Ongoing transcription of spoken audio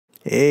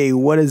Hey,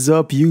 what is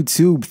up,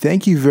 YouTube?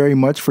 Thank you very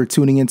much for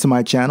tuning into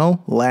my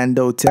channel,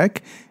 Lando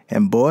Tech.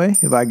 And boy,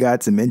 have I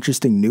got some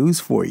interesting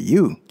news for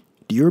you.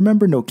 Do you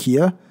remember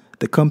Nokia,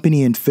 the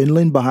company in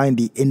Finland behind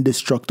the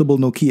indestructible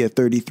Nokia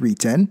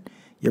 3310?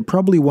 You're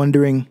probably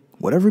wondering,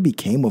 whatever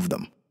became of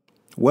them?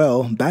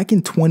 Well, back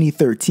in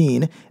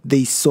 2013,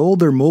 they sold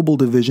their mobile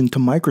division to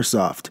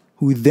Microsoft,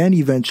 who then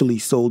eventually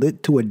sold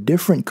it to a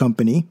different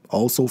company,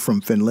 also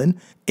from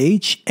Finland,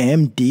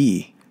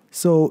 HMD.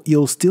 So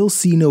you'll still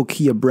see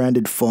Nokia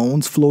branded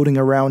phones floating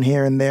around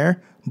here and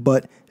there,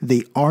 but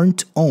they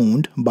aren't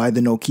owned by the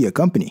Nokia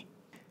company.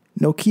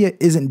 Nokia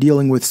isn't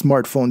dealing with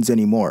smartphones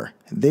anymore.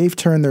 They've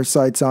turned their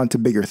sights on to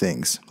bigger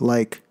things,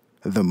 like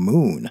the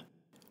moon.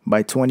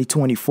 By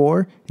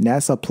 2024,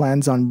 NASA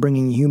plans on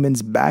bringing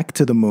humans back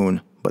to the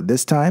moon, but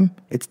this time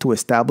it's to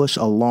establish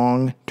a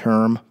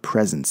long-term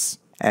presence.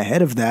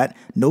 Ahead of that,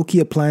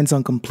 Nokia plans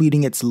on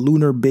completing its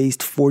lunar-based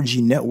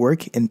 4G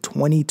network in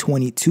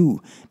 2022.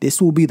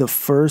 This will be the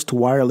first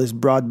wireless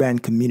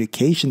broadband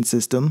communication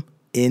system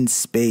in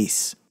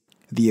space.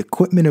 The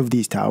equipment of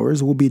these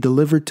towers will be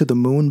delivered to the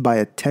moon by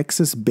a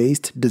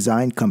Texas-based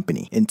design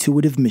company,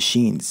 Intuitive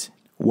Machines.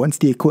 Once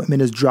the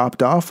equipment is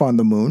dropped off on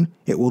the moon,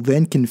 it will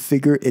then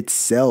configure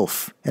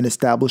itself and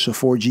establish a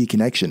 4G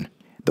connection.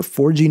 The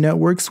 4G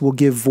networks will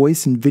give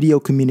voice and video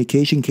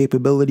communication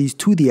capabilities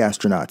to the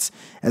astronauts,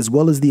 as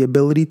well as the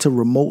ability to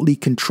remotely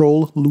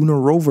control lunar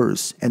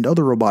rovers and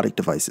other robotic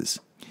devices.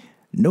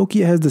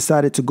 Nokia has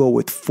decided to go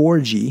with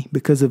 4G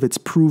because of its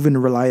proven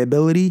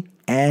reliability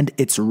and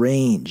its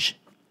range.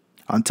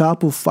 On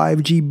top of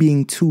 5G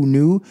being too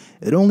new,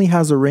 it only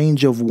has a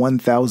range of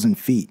 1,000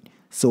 feet,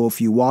 so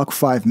if you walk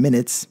 5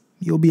 minutes,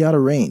 you'll be out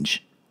of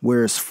range,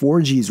 whereas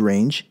 4G's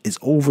range is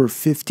over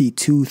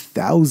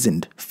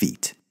 52,000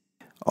 feet.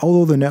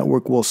 Although the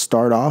network will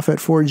start off at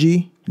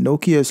 4G,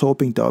 Nokia is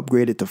hoping to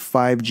upgrade it to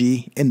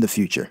 5G in the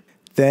future.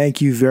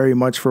 Thank you very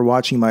much for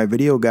watching my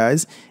video,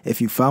 guys.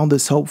 If you found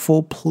this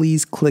helpful,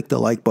 please click the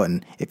like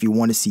button. If you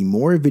want to see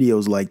more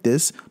videos like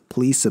this,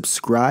 please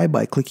subscribe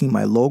by clicking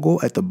my logo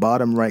at the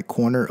bottom right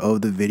corner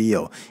of the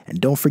video.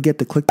 And don't forget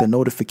to click the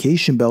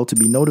notification bell to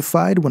be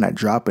notified when I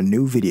drop a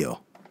new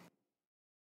video.